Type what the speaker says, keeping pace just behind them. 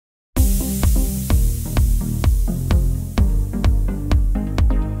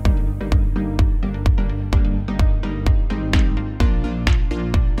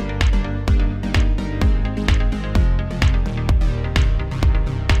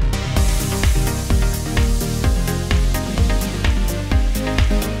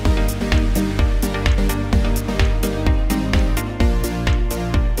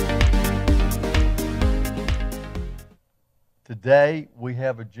today we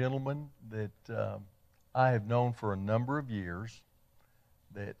have a gentleman that I have known for a number of years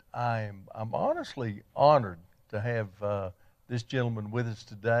that I'm honestly honored to have this gentleman with us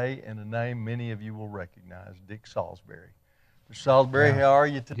today, and a name many of you will recognize, Dick Saulsbury. Mr. Saulsbury, how are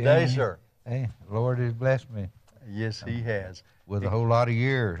you today, Jamie, sir? Hey, Lord has blessed me. Yes, he has. With a whole lot of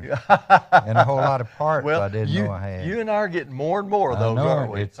years and a whole lot of parts I didn't know I had. You and I are getting more and more of those,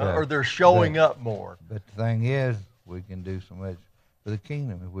 aren't we? Or they're showing up more. But the thing is, we can do so much for the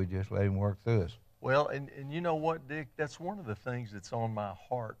kingdom if we just let Him work through us. Well, and you know what, Dick? That's one of the things that's on my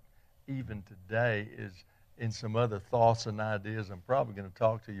heart even today is in some other thoughts and ideas I'm probably going to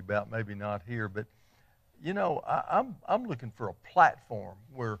talk to you about, maybe not here. But, you know, I'm looking for a platform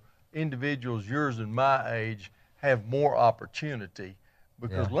where individuals yours and my age have more opportunity,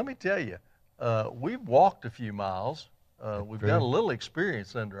 because let me tell you, we've walked a few miles, we've got a little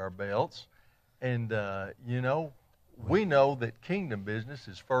experience under our belts, and you know, we know that kingdom business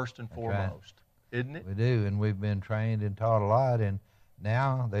is first and foremost, isn't it? We do, and we've been trained and taught a lot, and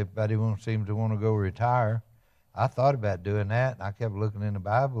now everybody seems to want to go retire. I thought about doing that, and I kept looking in the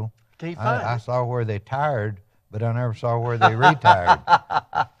Bible. Can't find I it. saw where they tired, but I never saw where they retired.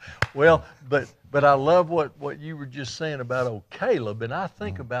 Well, but I love what you were just saying about old Caleb, and I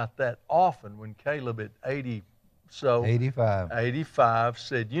think about that often when Caleb at 85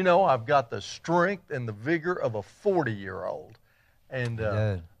 said, you know, I've got the strength and the vigor of a 40-year-old. And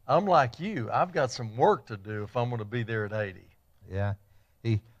I'm like you. I've got some work to do if I'm going to be there at 80. Yeah.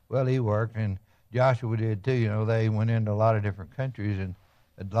 He worked, and Joshua did too. You know, they went into a lot of different countries and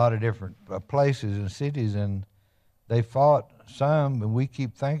a lot of different places and cities, and they fought some, and we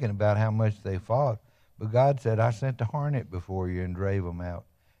keep thinking about how much they fought. But God said, I sent the hornet before you and drave them out.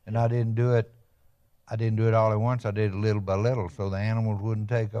 And I didn't do it all at once. I did it little by little so the animals wouldn't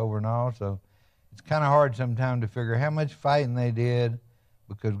take over and all. So it's kind of hard sometimes to figure how much fighting they did,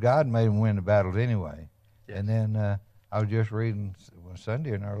 because God made them win the battles anyway. Yes. And then I was just reading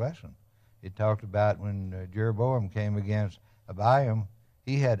Sunday in our lesson. It talked about when Jeroboam came against Abiam,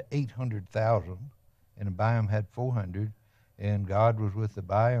 he had 800,000, and Abiam had 400, and God was with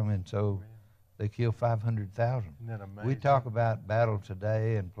Abiam, and so they killed 500,000. Isn't that amazing? We talk about battles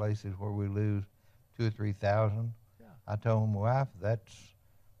today in places where we lose 2,000 or 3,000. Yeah. I told my wife that's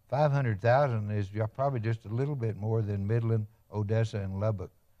 500,000 is probably just a little bit more than Midland, Odessa, and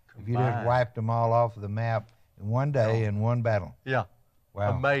Lubbock. Combined. If you just wiped them all off of the map in one day in one battle. Yeah.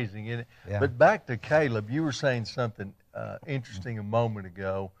 Wow. Amazing, isn't it? Yeah. But back to Caleb, you were saying something interesting a moment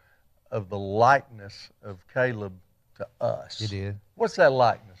ago of the likeness of Caleb to us. It is. What's that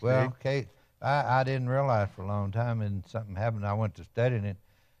likeness? Well, Kate, I didn't realize for a long time, and something happened. I went to studying it.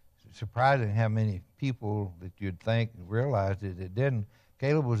 It's surprising how many people that you'd think realized it. It didn't.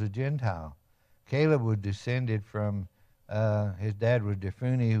 Caleb was a Gentile. Caleb was descended from, his dad was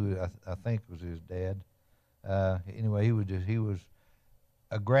Jephunneh, who I think was his dad. Anyway, he was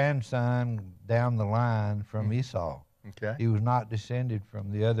a grandson down the line from Esau. Okay. He was not descended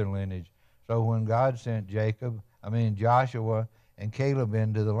from the other lineage. So when God sent Joshua and Caleb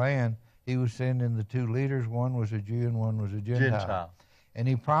into the land, he was sending the two leaders. One was a Jew and one was a Gentile. And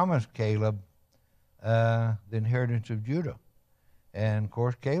he promised Caleb the inheritance of Judah. And, of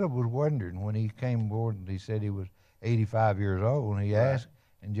course, Caleb was wondering when he came aboard, and he said he was 85 years old, and he asked,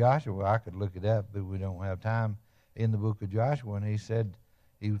 and Joshua, I could look it up, but we don't have time, in the book of Joshua, and he said,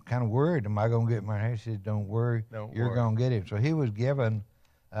 he was kind of worried, am I going to get my inheritance? He said, don't worry, you're going to get it. So he was given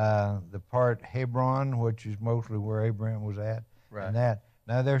the part Hebron, which is mostly where Abraham was at. Right. And that.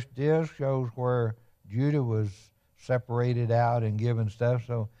 Now, there still shows where Judah was separated out and given stuff,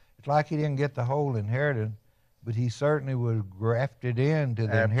 so it's like he didn't get the whole inheritance, but he certainly was grafted into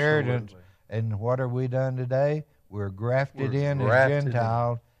the inheritance. And what are we done today? We're grafted in as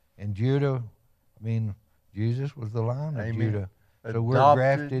Gentiles. And Judah, Jesus was the line of Judah. So we're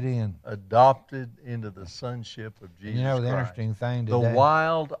grafted in. Adopted into the sonship of Jesus Christ. You know the interesting thing today. The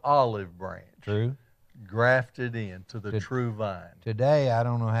wild olive branch. True. Grafted into the true vine. Today, I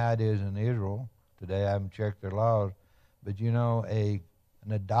don't know how it is in Israel. Today, I haven't checked their laws. But you know, an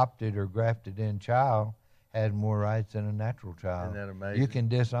adopted or grafted in child has more rights than a natural child. Isn't that amazing? You can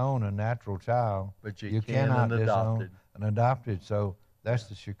disown a natural child, but you cannot disown an adopted. So that's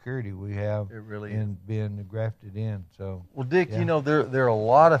the security we have in being grafted in. So, well, Dick, you know, there are a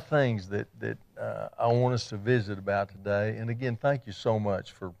lot of things that I want us to visit about today. And again, thank you so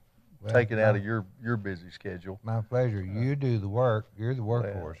much for taking out of your busy schedule. My pleasure. You do the work. You're the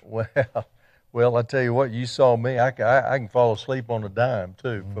workhorse. Well, I tell you what, you saw me. I can fall asleep on a dime,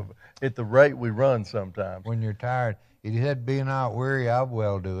 too, at the rate we run sometimes. When you're tired. It said, be not weary of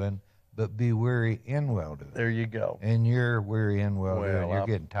well-doing, but be weary in well-doing. There you go. And you're weary in well-doing. You're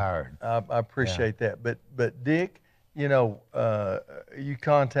getting tired. I appreciate that. But Dick, you know, you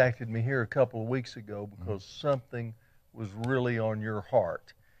contacted me here a couple of weeks ago because something was really on your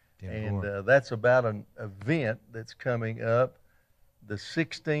heart. And that's about an event that's coming up the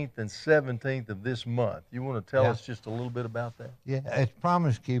 16th and 17th of this month. You want to tell us just a little bit about that? Yeah, it's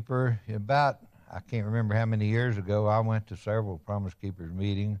Promise Keeper. About, I can't remember how many years ago, I went to several Promise Keepers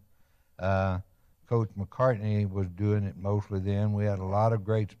meetings. Coach McCartney was doing it mostly then. We had a lot of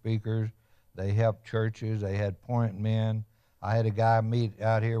great speakers. They helped churches. They had point men. I had a guy meet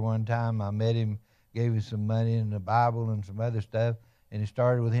out here one time. I met him, gave him some money and the Bible and some other stuff, and it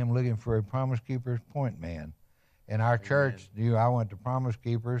started with him looking for a Promise Keepers point man. In our church, I went to Promise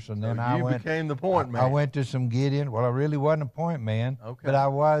Keepers, and then you became the point man. I went to some Gideon. Well, I really wasn't a point man, but I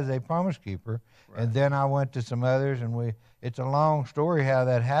was a Promise Keeper. Right. And then I went to some others, and it's a long story how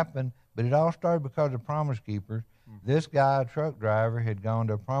that happened, but it all started because of Promise Keepers. This guy, a truck driver, had gone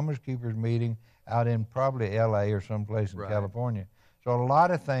to a Promise Keepers meeting out in probably L.A. or someplace in California. So a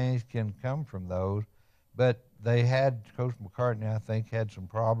lot of things can come from those, but they had, Coach McCartney, I think, had some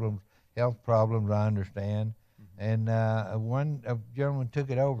problems, health problems, I understand. And one gentleman took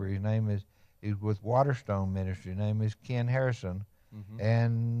it over. His name he's with Waterstone Ministry. His name is Ken Harrison.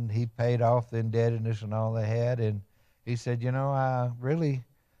 And he paid off the indebtedness and all they had. And he said, you know, I really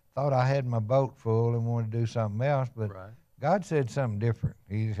thought I had my boat full and wanted to do something else, but God said something different.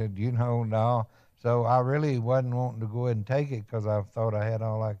 He said, you know, no. So I really wasn't wanting to go ahead and take it because I thought I had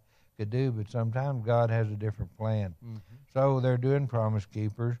all I could do, but sometimes God has a different plan. So they're doing Promise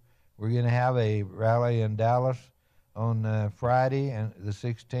Keepers. We're going to have a rally in Dallas on Friday and the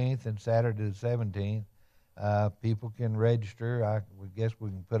 16th and Saturday the 17th. People can register. I guess we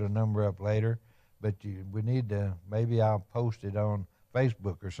can put a number up later, but we need to, maybe I'll post it on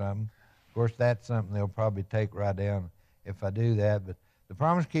Facebook or something. Of course, that's something they'll probably take right down if I do that. But the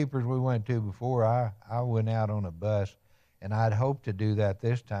Promise Keepers we went to before, I went out on a bus, and I'd hoped to do that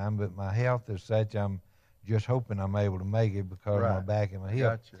this time, but my health is such I'm just hoping I'm able to make it because of my back and my hip.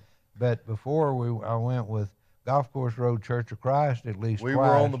 Gotcha. But before I went with Golf Course Road Church of Christ at least twice. We were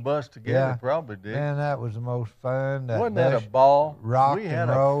on the bus together, probably, Dick. Man, that was the most fun. Wasn't that a ball? Rocked and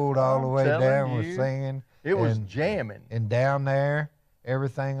rolled all the way down with singing. It was jamming. And down there,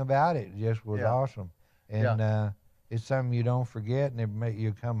 everything about it just was awesome. And it's something you don't forget, and it make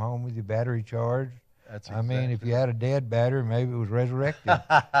you come home with your battery charged. That's I mean, if you had a dead battery, maybe it was resurrected.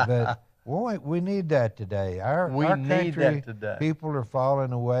 But we need that today. Our need country, that today. People are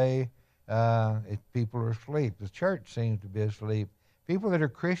falling away. People are asleep. The church seems to be asleep. People that are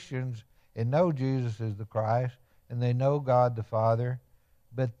Christians and know Jesus is the Christ, and they know God the Father,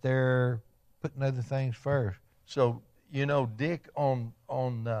 but they're putting other things first. So, you know, Dick, on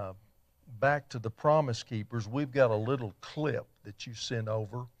back to the Promise Keepers, we've got a little clip that you sent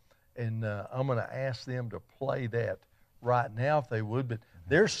over, and I'm going to ask them to play that right now if they would. But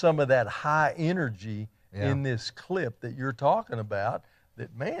there's some of that high energy in this clip that you're talking about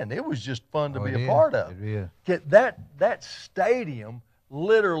that, man, it was just fun to be a part of. That stadium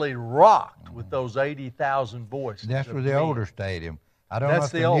literally rocked with those 80,000 voices. That's for the older stadium. I don't know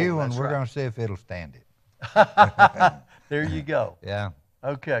if the new one, we're going to see if it'll stand it. There you go. Yeah.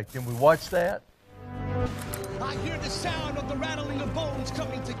 Okay, can we watch that? I hear the sound of the rattling of bones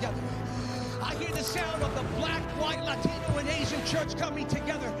coming together. I hear the sound of the black, white, Latino, and Asian church coming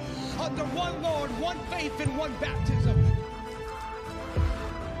together under one Lord, one faith, and one baptism.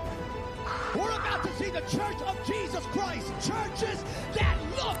 We're about to see the church of Jesus Christ, churches that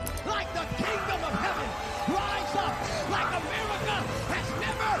look like the kingdom of heaven, rise up like America has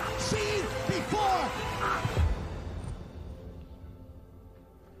never seen before.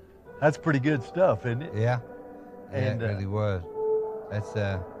 That's pretty good stuff, isn't it? Yeah, and it really was. That's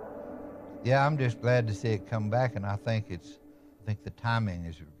yeah. I'm just glad to see it come back, and I think the timing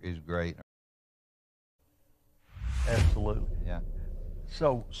is great. Absolutely. Yeah.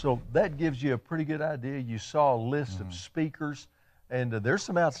 So that gives you a pretty good idea. You saw a list of speakers, and there's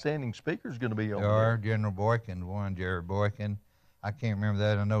some outstanding speakers going to be over there. There are. General Boykin, Jared Boykin. I can't remember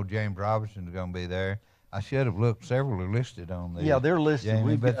that. I know James Robinson's going to be there. I should have looked. Several are listed on there. Yeah, they're listed.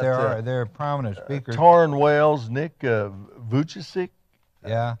 Jamie, but there are prominent speakers. Taryn Wells, Nick Vujicic.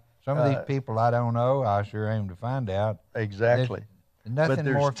 Yeah, some of these people I don't know. I sure aim to find out. Exactly.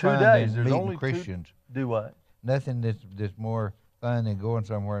 Nothing more fun than meeting Christians. Do what? Nothing that's more fun than going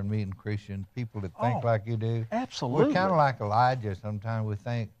somewhere and meeting Christians, people that think like you do. Absolutely. We're kind of like Elijah. Sometimes we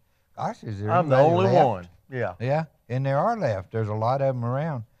think, gosh, is there I'm the anybody only left? one. Yeah. Yeah, and there are left. There's a lot of them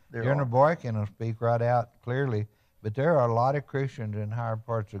around. General Boykin will speak right out clearly. But there are a lot of Christians in higher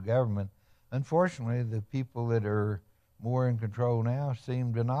parts of government. Unfortunately, the people that are more in control now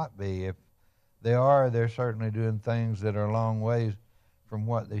seem to not be. If they are, they're certainly doing things that are a long ways from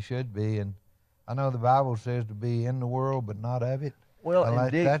what they should be. And I know the Bible says to be in the world but not of it. Well,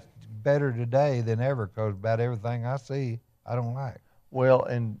 and Dick, that's better today than ever, because about everything I see, I don't like. well,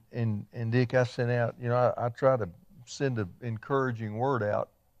 and Dick, I sent out, I try to send an encouraging word out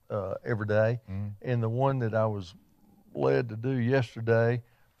every day. And the one that I was led to do yesterday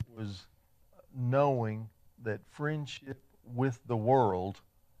was knowing that friendship with the world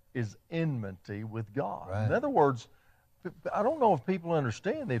is enmity with God. Right. In other words, I don't know if people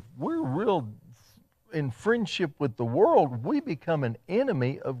understand, if we're real in friendship with the world, we become an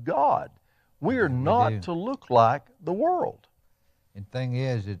enemy of God. We are not to look like the world. And thing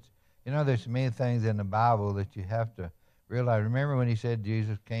is, there's many things in the Bible that you have to realize. Remember when he said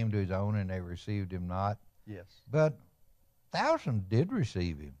Jesus came to his own and they received him not? Yes. But thousands did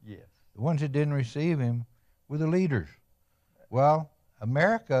receive him. Yes. The ones that didn't receive him were the leaders. Well,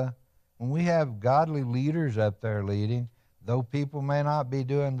 America, when we have godly leaders up there leading, though people may not be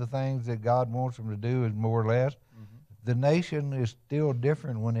doing the things that God wants them to do, is more or less, the nation is still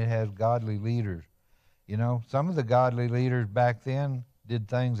different when it has godly leaders. Some of the godly leaders back then did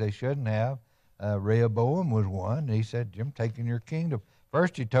things they shouldn't have. Rehoboam was one. He said, "I'm taking your kingdom."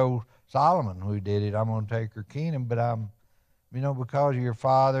 First he told Solomon, who did it, "I'm going to take your kingdom, but because of your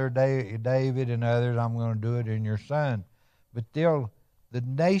father, David and others, I'm going to do it in your son." But still, the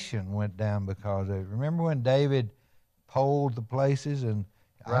nation went down because of it. Remember when David polled the places, and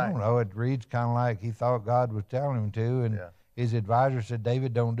right. I don't know, it reads kind of like he thought God was telling him to, and his advisor said,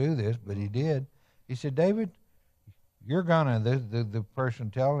 "David, don't do this," but he did. He said, "David, you're gonna," the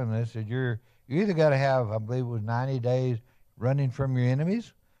person telling him this said, you either got to have, I believe it was 90 days running from your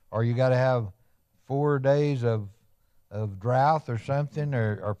enemies, or you got to have 4 days of drought or something,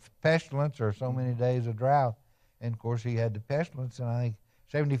 or pestilence, or so many days of drought. And of course he had the pestilence, and I think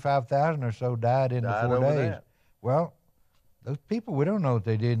 75,000 or so died in the 4 days. That. Well, those people, we don't know if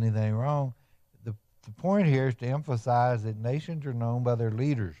they did anything wrong. The point here is to emphasize that nations are known by their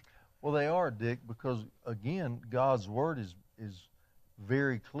leaders. Well, they are, Dick, because again, God's word is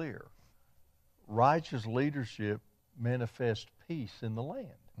very clear. Righteous leadership manifests peace in the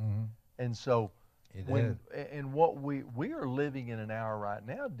land. And so what we are living in an hour right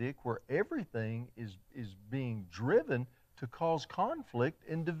now, Dick, where everything is being driven to cause conflict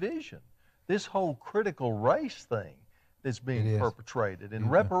and division. This whole critical race thing that's being perpetrated,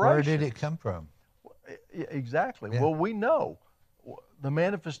 and reparations. Where did it come from? Exactly. Yeah. Well, we know the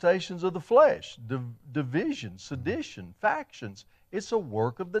manifestations of the flesh, division, sedition, factions. It's a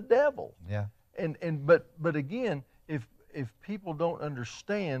work of the devil. Yeah. But again, if people don't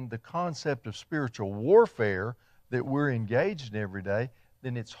understand the concept of spiritual warfare that we're engaged in every day,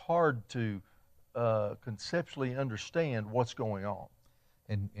 then it's hard to conceptually understand what's going on.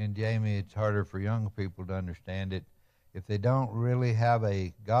 And Jamie, it's harder for young people to understand it. If they don't really have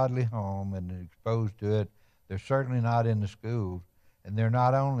a godly home and are exposed to it, they're certainly not in the schools. And they're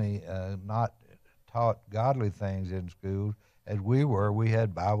not only not taught godly things in schools, as we were. We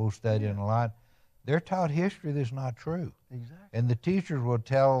had Bible study and a lot. They're taught history that's not true. Exactly. And the teachers will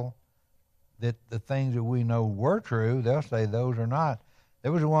tell that the things that we know were true, they'll say those are not.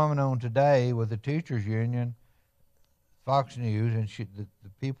 There was a woman on today with the teachers union, Fox News, and the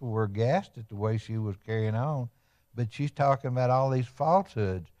people were aghast at the way she was carrying on. But she's talking about all these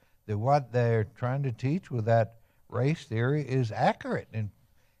falsehoods, that what they're trying to teach with that race theory is accurate.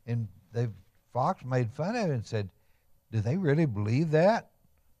 And Fox made fun of it and said, do they really believe that?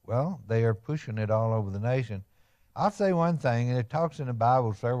 Well, they are pushing it all over the nation. I'll say one thing, and it talks in the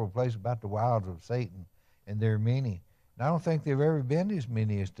Bible several places about the wiles of Satan, and there are many. And I don't think there have ever been as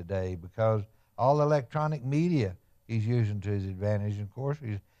many as today, because all the electronic media he's using to his advantage. And of course,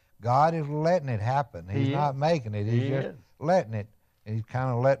 God is letting it happen. He's not making it. He's just letting it. And he's kind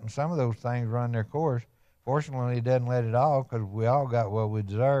of letting some of those things run their course. Fortunately, he doesn't let it all, because if we all got what we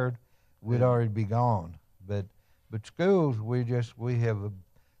deserved, we'd already be gone. But schools, we have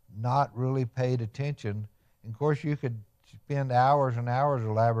not really paid attention. And of course, you could spend hours and hours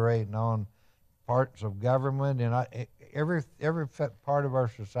elaborating on parts of government, and every part of our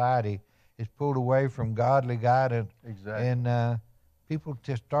society is pulled away from godly guidance. Exactly. And people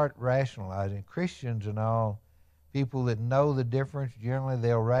just start rationalizing. Christians and all, people that know the difference, generally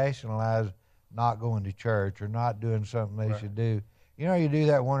they'll rationalize not going to church or not doing something they should do. You do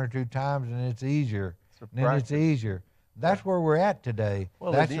that 1 or 2 times, and it's easier. It's easier. That's where we're at today.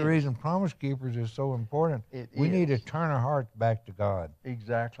 Well, that's the reason Promise Keepers is so important. We need to turn our hearts back to God.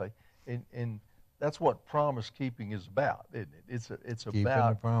 Exactly. And that's what promise keeping is about, isn't it? It's Keeping about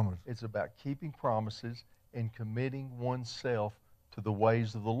the promise. It's about keeping promises and committing oneself to the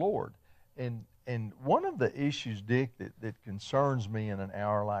ways of the Lord. And one of the issues, Dick, that concerns me in an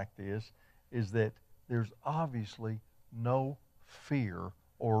hour like this is that there's obviously no fear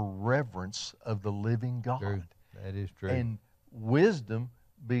or reverence of the living God. True. That is true. And wisdom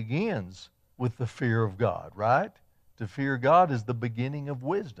begins with the fear of God, right? To fear God is the beginning of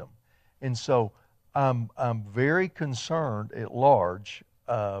wisdom. And so I'm very concerned at large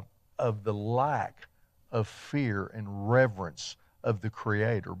of the lack of fear and reverence of the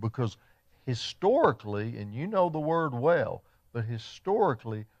Creator, because historically, and you know the word well, but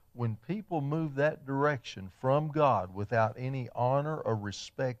historically, when people move that direction from God without any honor or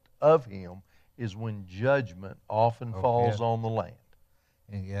respect of Him, is when judgment often falls on the land.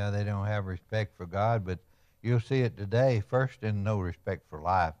 And yeah, they don't have respect for God, but you'll see it today. First, in no respect for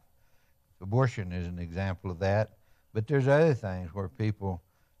life. Abortion is an example of that. But there's other things where people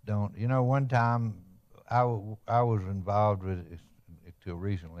don't. You know, one time I was involved with, till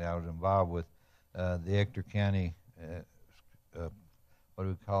recently, I was involved with the Ector County, what do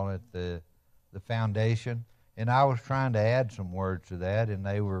we call it, the foundation. And I was trying to add some words to that, and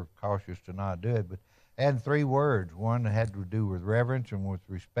they were cautious to not do it. But adding 3 words. One had to do with reverence and with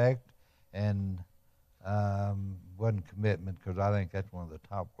respect, and wasn't commitment, because I think that's one of the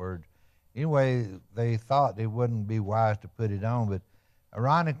top words. Anyway, they thought it wouldn't be wise to put it on, but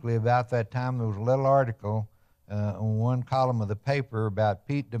ironically, about that time, there was a little article on one column of the paper about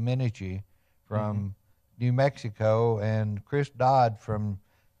Pete Domenici from New Mexico and Chris Dodd from,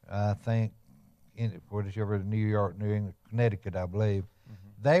 I think, whatever, New York, New England, Connecticut, I believe.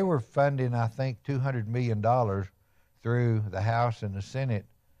 They were funding, I think, $200 million through the House and the Senate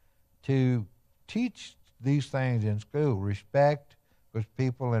to teach these things in school. Respect with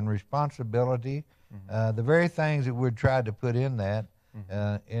people and responsibility, the very things that we'd tried to put in that.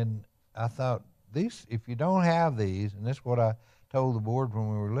 And I thought, if you don't have these, and this is what I told the board when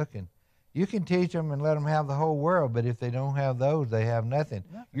we were looking, you can teach them and let them have the whole world, but if they don't have those, they have nothing.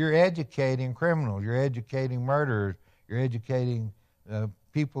 You're educating criminals, you're educating murderers, you're educating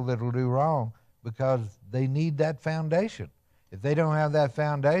people that will do wrong, because they need that foundation. If they don't have that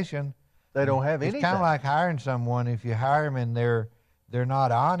foundation, they don't have anything. It's kind of like hiring someone. If you hire them and they're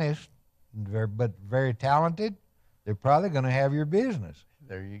not honest, but very talented, they're probably going to have your business.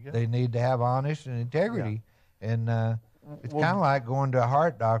 There you go. They need to have honest and integrity. Yeah. And it's kind of like going to a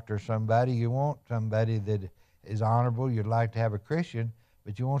heart doctor or somebody. You want somebody that is honorable. You'd like to have a Christian,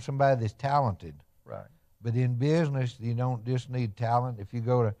 but you want somebody that's talented. Right. But in business, you don't just need talent. If you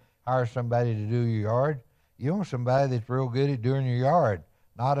go to hire somebody to do your yard, you want somebody that's real good at doing your yard,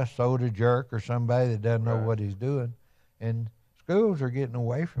 not a soda jerk or somebody that doesn't know what he's doing. And schools are getting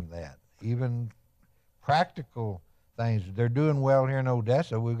away from that. Even practical things. They're doing well here in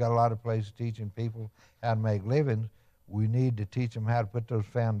Odessa. We've got a lot of places teaching people how to make livings. We need to teach them how to put those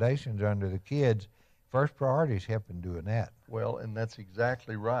foundations under the kids. First priority is helping doing that. Well, and that's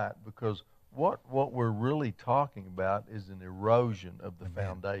exactly right, because what we're really talking about is an erosion of the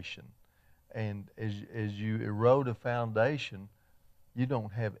foundation. And as you erode a foundation, you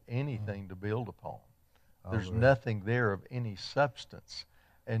don't have anything to build upon. There's nothing there of any substance.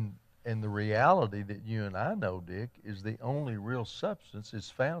 And the reality that you and I know, Dick, is the only real substance is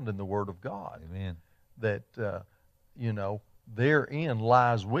found in the Word of God. Amen. That, therein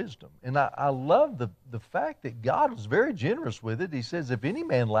lies wisdom. And I love the fact that God was very generous with it. He says, if any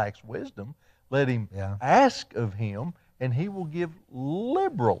man lacks wisdom, let him ask of Him, and He will give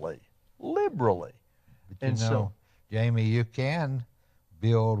liberally. Liberally. But Jamie, you can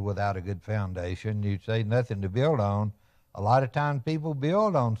build without a good foundation. You say nothing to build on. A lot of times people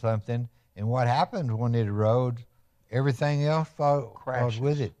build on something, and what happens when it erodes, everything else falls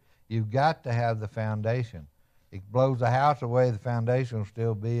with it. You've got to have the foundation. It blows the house away, the foundation will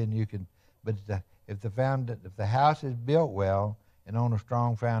still be, and you can. But if the house is built well and on a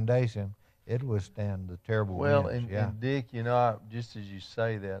strong foundation, it'll withstand the terrible winds. And Dick, just as you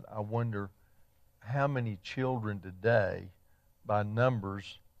say that, I wonder how many children today, by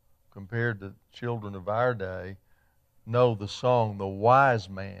numbers compared to children of our day, know the song, "The wise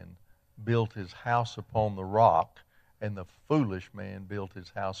man built his house upon the rock, and the foolish man built his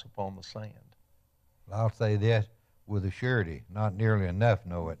house upon the sand." I'll say this with a surety, not nearly enough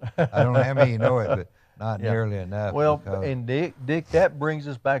know it. I don't know how many know it, but not nearly enough. Well, and Dick, that brings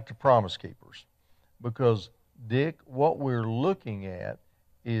us back to Promise Keepers, because, Dick, what we're looking at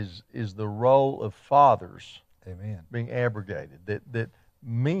is the role of fathers being abrogated, that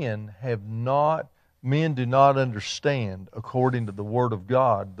men have not Men do not understand, according to the Word of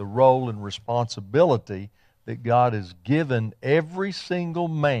God, the role and responsibility that God has given every single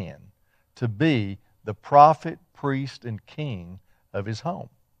man to be the prophet, priest, and king of his home.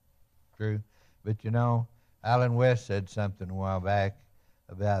 True. But you know, Alan West said something a while back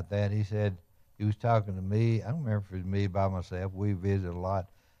about that. He said, he was talking to me. I don't remember if it was me by myself. We visited a lot.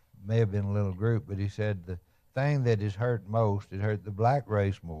 May have been a little group. But he said the thing that has hurt most, it hurt the black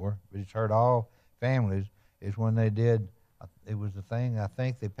race more, but it's hurt all families, is when they did, it was the thing I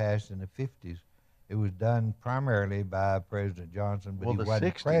think they passed in the 50s. It was done primarily by President Johnson, but Well, he the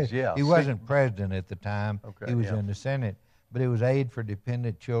wasn't 60s, yeah. He wasn't president at the time. Okay, he was yeah. in the Senate. But it was aid for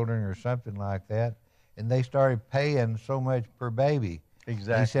dependent children or something like that. And they started paying so much per baby.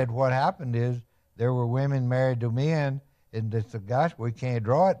 Exactly. He said what happened is there were women married to men, and they said, gosh, we can't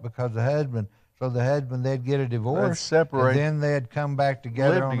draw it because the husband, so the husband, they'd get a divorce, separate, and then they'd come back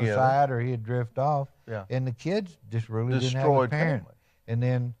together on the side, or he'd drift off. Yeah. And the kids just really Destroyed didn't have a parent. family. And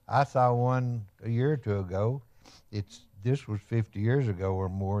then I saw one a year or two ago. This was 50 years ago or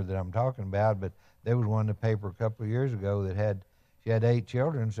more that I'm talking about, but there was one in the paper a couple of years ago that she had 8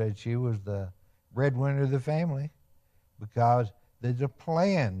 children, said she was the breadwinner of the family because there's a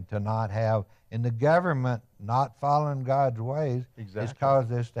plan to not have, and the government not following God's ways has caused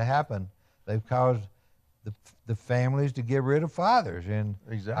this to happen. They've caused the families to get rid of fathers. And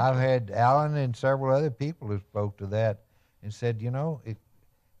I've had Alan and several other people who spoke to that and said, you know,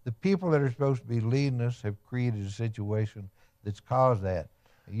 the people that are supposed to be leading us have created a situation that's caused that.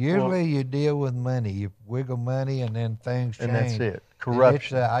 Usually you deal with money. You wiggle money and then things change. And that's it.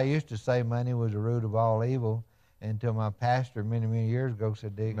 Corruption. I used to say money was the root of all evil until my pastor many, many years ago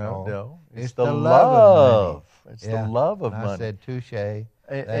said, Dick, no. It's the love of money. It's the love of and money. I said, touche.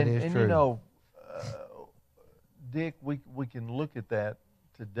 That is and true. You know, Dick, we can look at that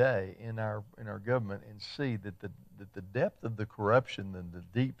today in our government and see that the depth of the corruption and the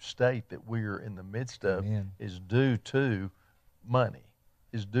deep state that we are in the midst of is due to money,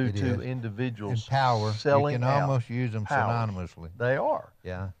 is due to individuals and power. Selling you can out almost use them power. synonymously. They are.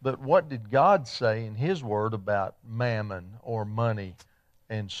 Yeah. But what did God say in His Word about mammon or money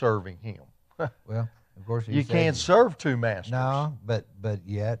and serving Him? Well, of course, you can't serve two masters. No, but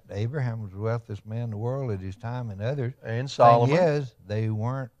yet Abraham was the wealthiest man in the world at his time, and others. And Solomon. Thing is, they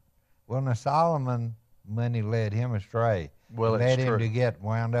weren't. Well, now Solomon, money led him astray. Well, it led it's him true. to get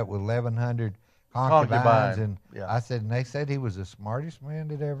wound up with 1,100 concubines, and yeah. I said, and they said he was the smartest man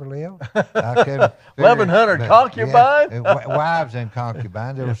that ever lived. 1,100 concubines, wives and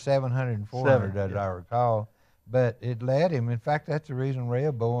concubines. There were 700 and 400, as I recall. But it led him. In fact, that's the reason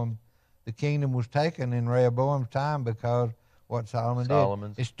Rehoboam, the kingdom was taken in Rehoboam's time, because what Solomon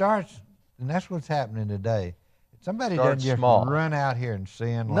did. It starts, and that's what's happening today. Somebody doesn't just run out here and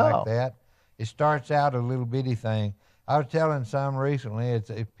sin like that. It starts out a little bitty thing. I was telling some recently, it's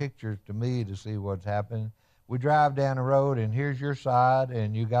a picture to me to see what's happening. We drive down the road, and here's your side,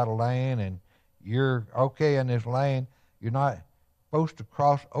 and you got a lane, and you're okay in this lane. You're not supposed to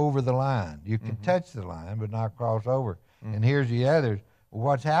cross over the line. You can touch the line, but not cross over. And here's the others. Well,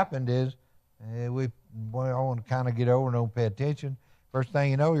 what's happened is we want to kind of get over and don't pay attention. First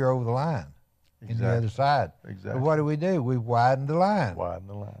thing you know, you're over the line in the other side. Exactly. But what do? We widen the line. Widen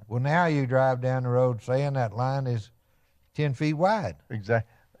the line. Well, now you drive down the road saying that line is 10 feet wide. Exactly.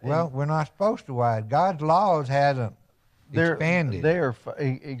 Well, we're not supposed to widen. God's laws hasn't expanded.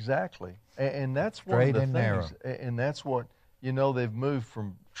 Exactly. And that's one Straight of the and things. narrow. And that's what, they've moved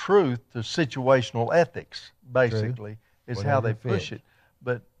from truth to situational ethics, basically, is Whatever how they fits. push it.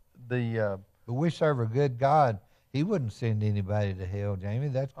 But But we serve a good God. He wouldn't send anybody to hell, Jamie.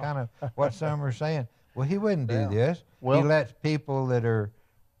 That's kind of what some are saying. Well, he wouldn't do this. He lets people that are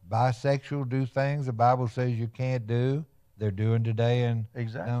bisexual do things the Bible says you can't do. They're doing today, and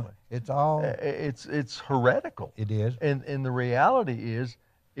it's all it's heretical. It is. And the reality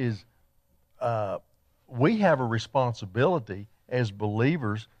is we have a responsibility as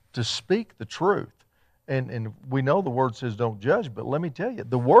believers to speak the truth. And we know the Word says don't judge, but let me tell you,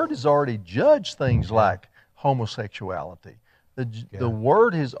 the Word has already judged things like homosexuality. The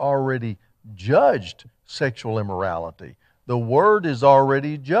Word has already judged sexual immorality. The Word has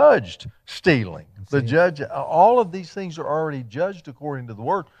already judged stealing. All of these things are already judged according to the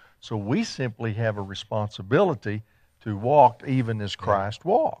Word. So we simply have a responsibility to walk even as Christ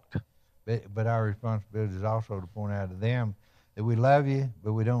walked. But our responsibility is also to point out to them that we love you,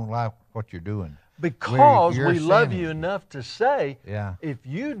 but we don't like what you're doing. Because we love you enough to say, if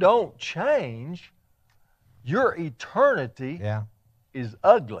you don't change, your eternity is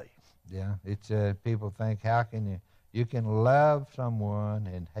ugly. Yeah, it's people think, how can you can love someone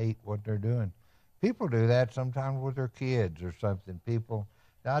and hate what they're doing? People do that sometimes with their kids or something. People,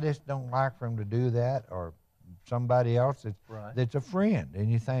 I just don't like for them to do that, or somebody else that's a friend.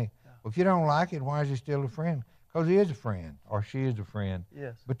 And you think, well, if you don't like it, why is he still a friend? Because he is a friend, or she is a friend.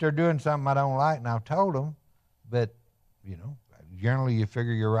 Yes. But they're doing something I don't like, and I've told them. But, generally you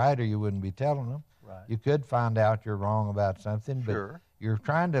figure you're right, or you wouldn't be telling them. Right. You could find out you're wrong about something, but you're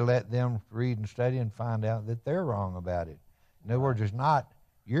trying to let them read and study and find out that they're wrong about it. In other words, it's not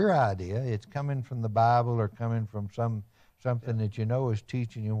your idea. It's coming from the Bible, or coming from something that is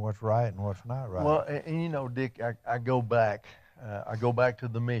teaching you what's right and what's not right. Well, and Dick, I go back. I go back to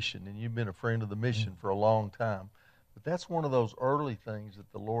the mission, and you've been a friend of the mission for a long time. But that's one of those early things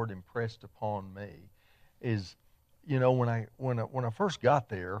that the Lord impressed upon me. Is, when I first got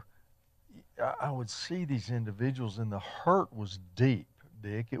there, I would see these individuals, and the hurt was deep,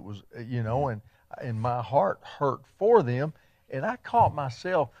 Dick. It was, and my heart hurt for them. And I caught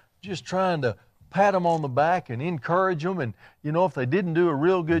myself just trying to pat them on the back and encourage them. And, if they didn't do a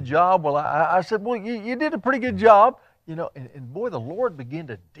real good job, well, I said, well, you did a pretty good job. And boy, the Lord began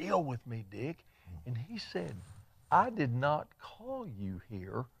to deal with me, Dick. And he said, I did not call you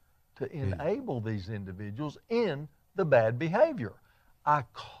here to enable these individuals in the bad behavior. I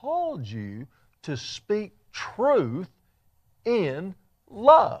called you to speak truth in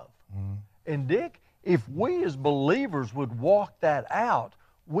love. And Dick, if we as believers would walk that out,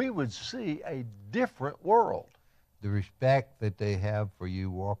 we would see a different world. The respect that they have for you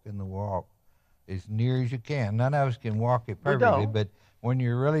walking the walk as near as you can. None of us can walk it perfectly, but when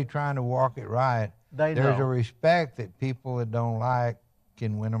you're really trying to walk it right, there's a respect that people that don't like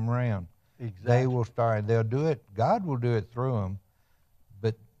can win them around. Exactly. They'll do it, God will do it through them,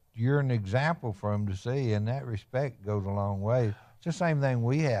 but you're an example for them to see, and that respect goes a long way. It's the same thing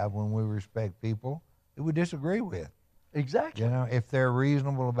we have when we respect people that we disagree with. Exactly. If they're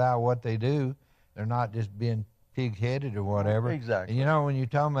reasonable about what they do, they're not just being pig-headed or whatever. Exactly. And when you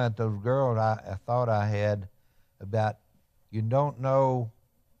talk about those girls, I thought I had about, you don't know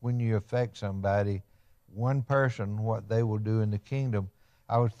when you affect somebody, one person, what they will do in the kingdom.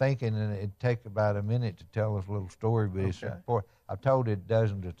 I was thinking, and it'd take about a minute to tell this little story, but it's important. I've told it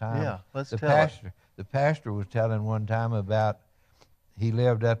dozens of times. Yeah, let's tell it. The pastor was telling one time about, he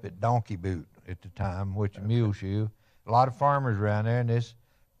lived up at Donkey Boot at the time, which is mule shoe. A lot of farmers around there, and this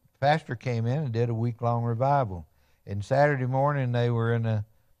pastor came in and did a week-long revival. And Saturday morning they were in a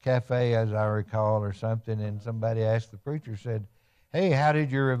cafe, as I recall, or something, and somebody asked the preacher, said, hey, how did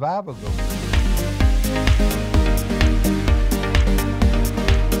your revival go?